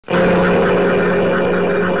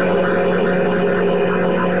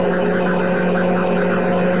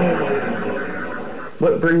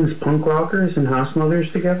brings punk rockers and house mothers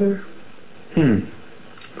together?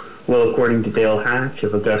 Well, according to Dale Hatch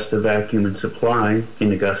of Augusta Vacuum and Supply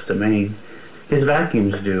in Augusta, Maine, his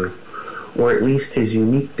vacuums do, or at least his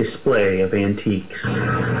unique display of antiques.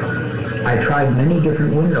 I tried many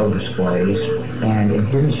different window displays, and it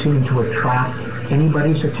didn't seem to attract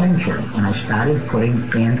anybody's attention, and I started putting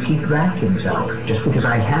antique vacuums out, just because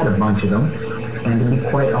I had a bunch of them, and to be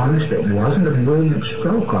quite honest, it wasn't a brilliant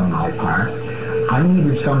stroke on my part. I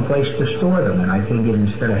needed some place to store them, and I figured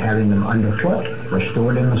instead of having them underfoot or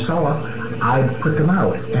stored in the cellar, I'd put them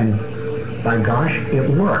out, and by gosh, it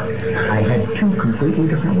worked. I had two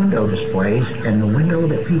completely different window displays, and the window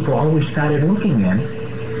that people always started looking in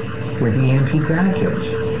were the antique vacuums.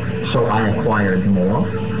 So I acquired more.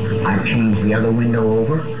 I changed the other window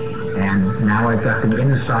over, and now I've got them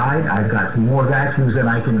inside. I've got more vacuums than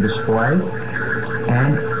I can display,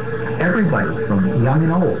 and everybody, from young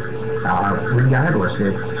and old, regardless,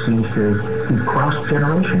 it seems to be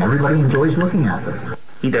cross-generation. Everybody enjoys looking at them.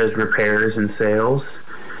 He does repairs and sales,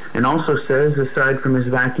 and also says, aside from his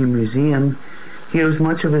vacuum museum, he owes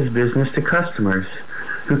much of his business to customers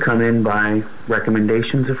who come in by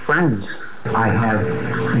recommendations of friends. I have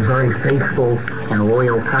very faithful and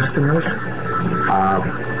loyal customers,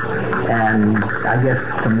 and I guess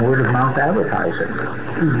some word-of-mouth advertising.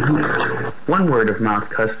 One word-of-mouth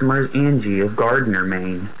customer is Angie of Gardner,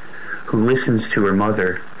 Maine, who listens to her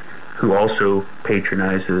mother, who also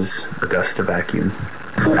patronizes Augusta Vacuum.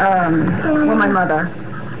 Well, my mother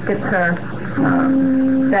gets her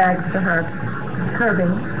bags to her Kirby.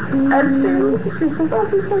 And she says, oh,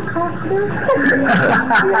 he's so confident.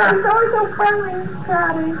 He's always so friendly and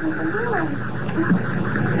chatty.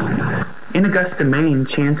 In Augusta, Maine,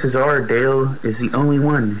 chances are Dale is the only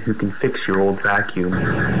one who can fix your old vacuum.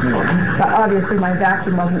 But obviously my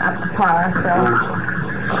vacuum wasn't up to par, so...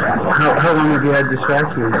 How long have you had this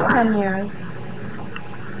vacuum? 10 years.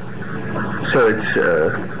 So it's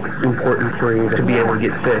important for you to be able to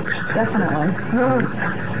get fixed. Definitely.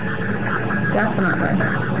 Definitely.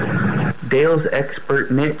 Dale's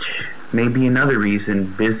expert niche may be another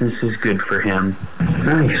reason business is good for him.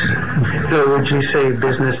 Nice. So would you say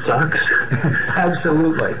business sucks?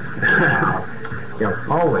 Absolutely.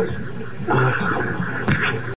 Always.